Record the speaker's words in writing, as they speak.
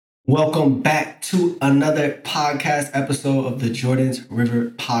Welcome back to another podcast episode of the Jordan's River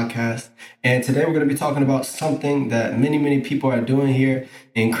Podcast. And today we're going to be talking about something that many people are doing here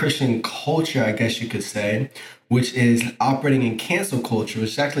in Christian culture, I guess you could say, which is operating in cancel culture, which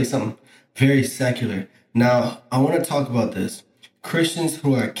is actually something very secular. Now, I want to talk about this. Christians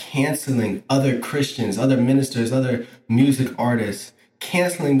who are canceling other Christians, other ministers, other music artists,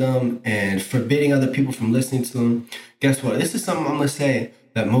 canceling them and forbidding other people from listening to them. Guess what? This is something I'm going to say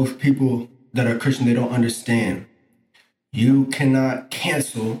that most people that are Christian, they don't understand. You cannot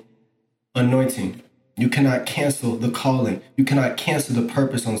cancel anointing. You cannot cancel the calling. You cannot cancel the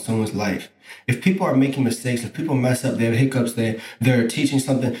purpose on someone's life. If people are making mistakes, if people mess up, they have hiccups, they're teaching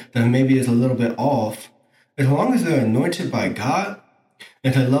something that maybe is a little bit off, as long as they're anointed by God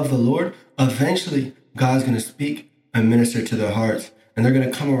and they love the Lord, eventually God's going to speak and minister to their hearts, and they're going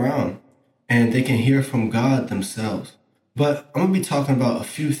to come around and they can hear from God themselves. But I'm going to be talking about a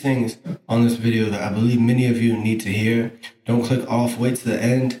few things on this video that I believe many of you need to hear. Don't click off, wait to the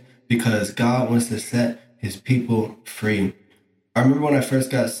end, because God wants to set his people free. I remember when I first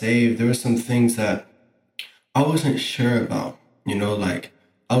got saved, there were some things that I wasn't sure about. Like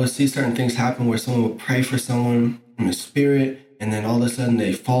I would see certain things happen where someone would pray for someone in the spirit, and then all of a sudden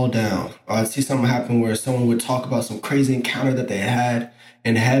they fall down. Or I'd see something happen where someone would talk about some crazy encounter that they had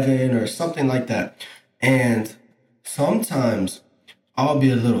in heaven or something like that. And sometimes I'll be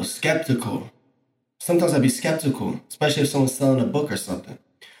a little skeptical. Sometimes I'd be skeptical, especially if someone's selling a book or something.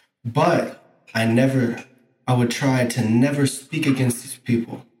 But I would try to never speak against these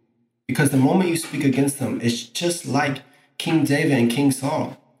people. Because the moment you speak against them, it's just like King David and King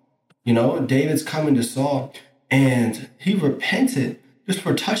Saul. David's coming to Saul and he repented just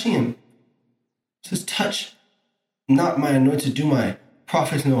for touching him. It says, touch not my anointed, do my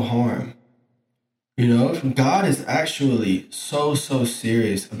prophets no harm. God is actually so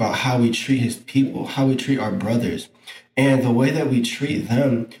serious about how we treat his people, how we treat our brothers. And the way that we treat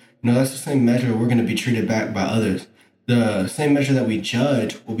them, that's the same measure we're going to be treated back by others. The same measure that we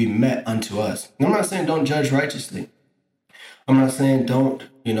judge will be met unto us. And I'm not saying don't judge righteously. I'm not saying don't,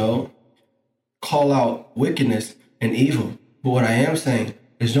 call out wickedness and evil. But what I am saying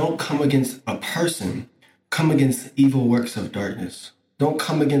is don't come against a person, come against evil works of darkness. Don't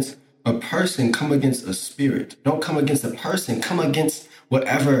come against a person, come against a spirit. Don't come against a person, come against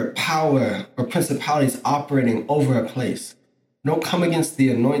whatever power or principalities operating over a place. Don't come against the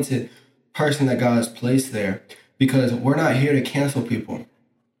anointed person that God has placed there, because we're not here to cancel people.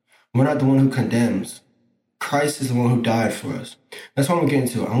 We're not the one who condemns. Christ is the one who died for us. That's what I'm getting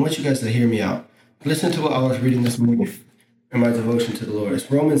to. I want you guys to hear me out. Listen to what I was reading this morning in my devotion to the Lord.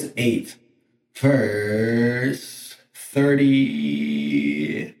 It's Romans 8, verse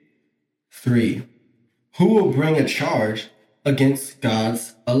 33. Who will bring a charge against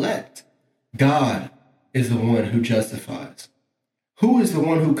God's elect? God is the one who justifies. Who is the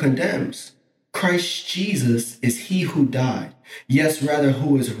one who condemns? Christ Jesus is he who died. Yes, rather,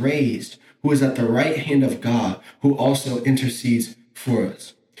 who is raised, who is at the right hand of God, who also intercedes for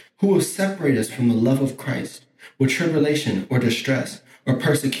us. Who will separate us from the love of Christ? Will tribulation or distress or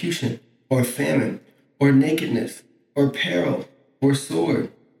persecution or famine or nakedness or peril or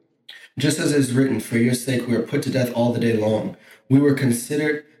sword? Just as it is written, for your sake we are put to death all the day long. We were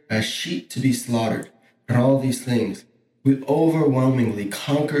considered as sheep to be slaughtered. And all these things we overwhelmingly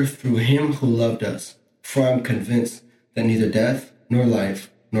conquer through him who loved us. For I am convinced that neither death, nor life,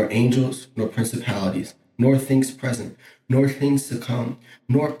 nor angels, nor principalities, nor things present, nor things to come,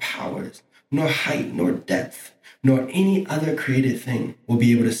 nor powers, nor height, nor depth, nor any other created thing will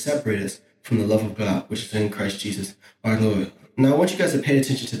be able to separate us from the love of God, which is in Christ Jesus our Lord. Now, I want you guys to pay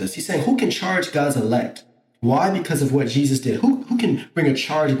attention to this. He's saying, who can charge God's elect? Why? Because of what Jesus did. Who can bring a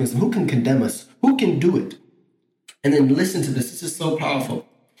charge against them? Who can condemn us? Who can do it? And then listen to this. This is so powerful.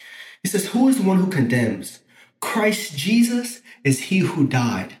 He says, who is the one who condemns? Christ Jesus is he who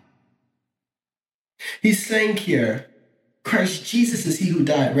died. He's saying here, Christ Jesus is he who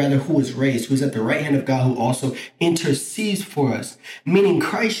died, rather who is raised, who is at the right hand of God, who also intercedes for us. Meaning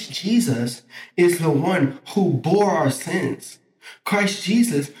Christ Jesus is the one who bore our sins. Christ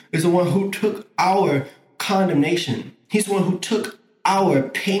Jesus is the one who took our condemnation. He's the one who took our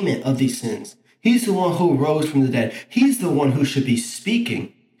payment of these sins. He's the one who rose from the dead. He's the one who should be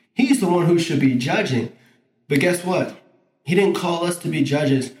speaking. He's the one who should be judging. But guess what? He didn't call us to be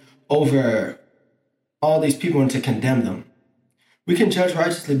judges over all these people and to condemn them. We can judge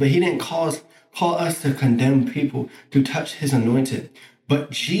righteously, but he didn't call us to condemn people, to touch his anointed.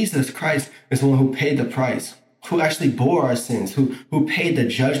 But Jesus Christ is the one who paid the price, who actually bore our sins, who paid the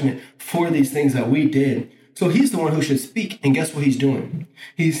judgment for these things that we did, So he's the one who should speak. And guess what he's doing?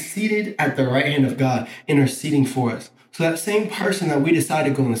 He's seated at the right hand of God, interceding for us. So that same person that we decide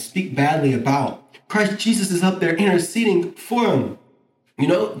to go and speak badly about, Christ Jesus is up there interceding for him. You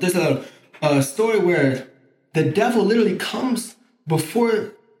know, there's a story where the devil literally comes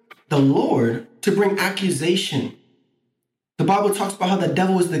before the Lord to bring accusation. The Bible talks about how the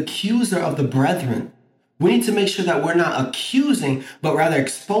devil is the accuser of the brethren. We need to make sure that we're not accusing, but rather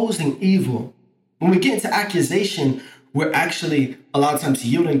exposing evil. When we get into accusation, we're actually a lot of times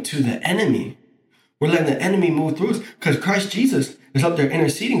yielding to the enemy. We're letting the enemy move through us because Christ Jesus is up there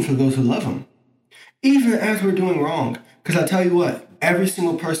interceding for those who love him. Even as we're doing wrong. Because I tell you what, every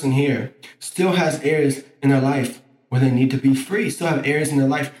single person here still has areas in their life where they need to be free, still have areas in their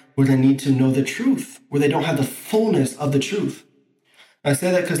life where they need to know the truth, where they don't have the fullness of the truth. I say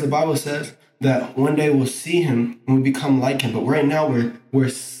that because the Bible says that one day we'll see him and we become like him. But right now we're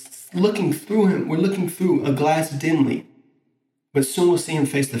looking through him. We're looking through a glass dimly. But soon we'll see him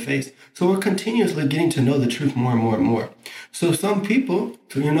face to face. So we're continuously getting to know the truth more and more and more. So some people,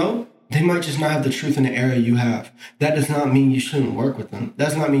 they might just not have the truth in the area you have. That does not mean you shouldn't work with them. That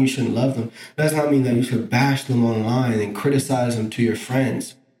does not mean you shouldn't love them. That does not mean that you should bash them online and criticize them to your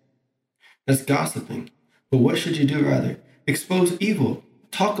friends. That's gossiping. But what should you do rather? Expose evil.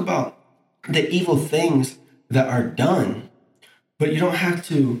 Talk about the evil things that are done. But you don't have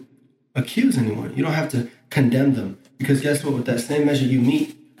to accuse anyone. You don't have to condemn them. Because guess what? With that same measure you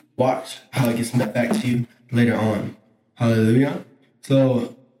meet, watch how it gets met back to you later on. Hallelujah.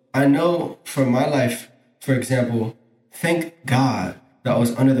 So I know for my life, for example, thank God that I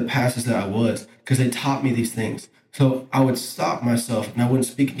was under the pastors that I was, because they taught me these things. So I would stop myself and I wouldn't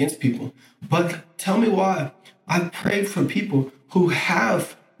speak against people. But tell me why. I prayed for people who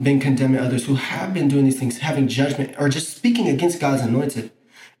have been condemning others, who have been doing these things, having judgment, or just speaking against God's anointed.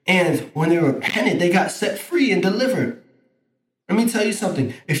 And when they repented, they got set free and delivered. Let me tell you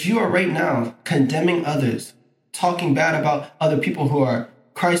something. If you are right now condemning others, talking bad about other people who are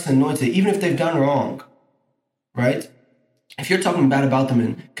Christ anointed, even if they've done wrong, right? If you're talking bad about them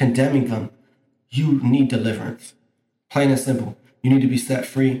and condemning them, you need deliverance. Plain and simple. You need to be set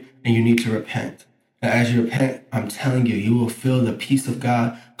free and you need to repent. And as you repent, I'm telling you, you will feel the peace of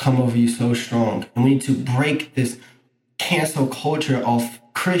God come over you so strong. And we need to break this cancel culture of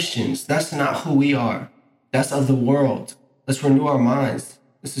Christians. That's not who we are. That's of the world. Let's renew our minds.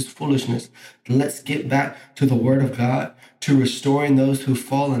 This is foolishness. Let's get back to the word of God, to restoring those who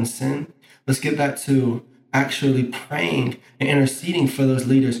fall in sin. Let's get back to actually praying and interceding for those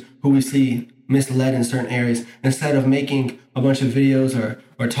leaders who we see misled in certain areas, instead of making a bunch of videos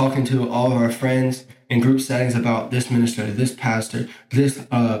or talking to all of our friends in group settings about this minister, this pastor, this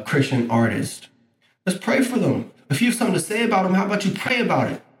Christian artist. Let's pray for them. If you have something to say about them, how about you pray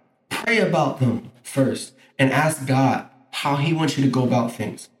about it? Pray about them first and ask God how he wants you to go about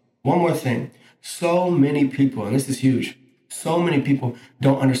things. One more thing. So many people, and this is huge, so many people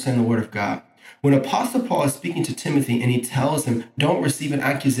don't understand the word of God. When Apostle Paul is speaking to Timothy and he tells him, don't receive an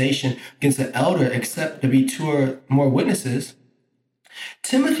accusation against an elder except to be 2 or more witnesses,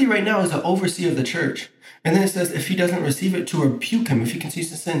 Timothy right now is the overseer of the church. And then it says, if he doesn't receive it, to rebuke him. If he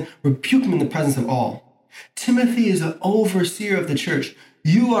continues to sin, rebuke him in the presence of all. Timothy is an overseer of the church.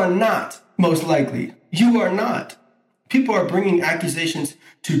 You are not, most likely. You are not. People are bringing accusations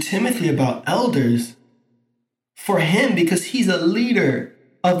to Timothy about elders for him because he's a leader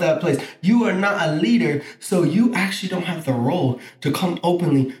of that place. You are not a leader, so you actually don't have the role to come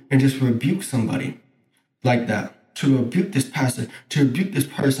openly and just rebuke somebody like that, to rebuke this pastor, to rebuke this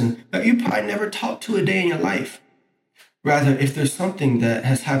person that you probably never talked to a day in your life. Rather, if there's something that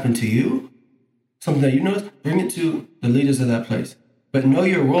has happened to you, something that you notice, bring it to the leaders of that place. But know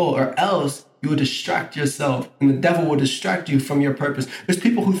your role, or else you will distract yourself and the devil will distract you from your purpose. There's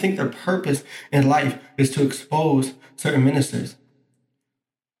people who think their purpose in life is to expose certain ministers.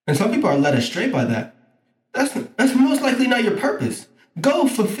 And some people are led astray by that. That's most likely not your purpose. Go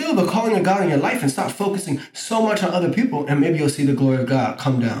fulfill the calling of God in your life and stop focusing so much on other people, and maybe you'll see the glory of God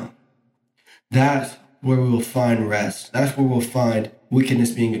come down. That's where we will find rest. That's where we'll find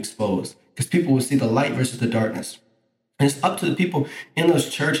wickedness being exposed, because people will see the light versus the darkness. And it's up to the people in those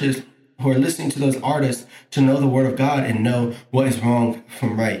churches who are listening to those artists to know the word of God and know what is wrong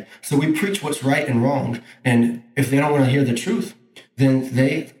from right. So we preach what's right and wrong. And if they don't want to hear the truth, then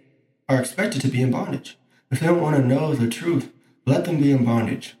they are expected to be in bondage. If they don't want to know the truth, let them be in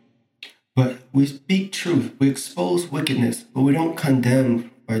bondage. But we speak truth. We expose wickedness, but we don't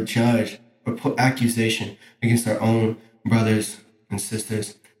condemn or judge or put accusation against our own brothers and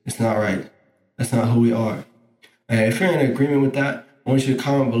sisters. It's not right. That's not who we are. And if you're in agreement with that, I want you to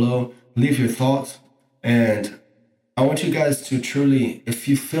comment below, leave your thoughts. And I want you guys to truly, if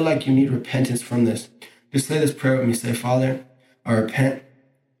you feel like you need repentance from this, just say this prayer with me. Say, Father, I repent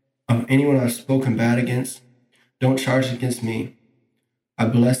of anyone I've spoken bad against. Don't charge against me. I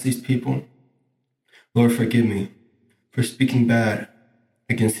bless these people. Lord, forgive me for speaking bad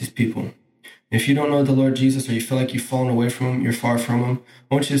against these people. If you don't know the Lord Jesus, or you feel like you've fallen away from him, you're far from him,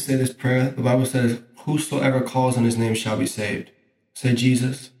 I want you to say this prayer. The Bible says, whosoever calls on his name shall be saved. Say,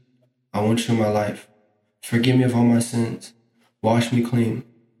 Jesus, I want you in my life. Forgive me of all my sins. Wash me clean.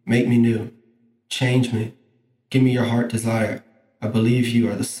 Make me new. Change me. Give me your heart desire. I believe you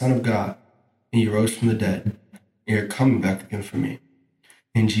are the Son of God, and you rose from the dead, and you're coming back again for me.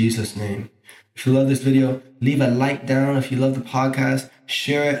 In Jesus' name. If you love this video, leave a like down. If you love the podcast,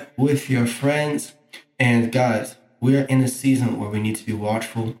 share it with your friends. And guys, we're in a season where we need to be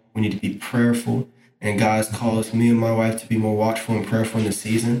watchful. We need to be prayerful. And God calls me and my wife to be more watchful and prayerful in the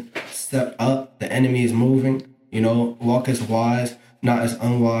season. Step up. The enemy is moving. Walk as wise, not as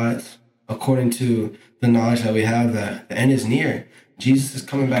unwise, according to the knowledge that we have that the end is near. Jesus is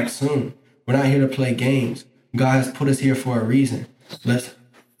coming back soon. We're not here to play games. God has put us here for a reason. Let's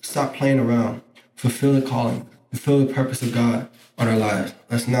stop playing around. Fulfill the calling. Fulfill the purpose of God on our lives.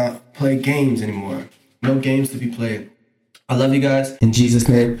 Let's not play games anymore. No games to be played. I love you guys. In Jesus'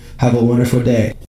 name, have a wonderful day.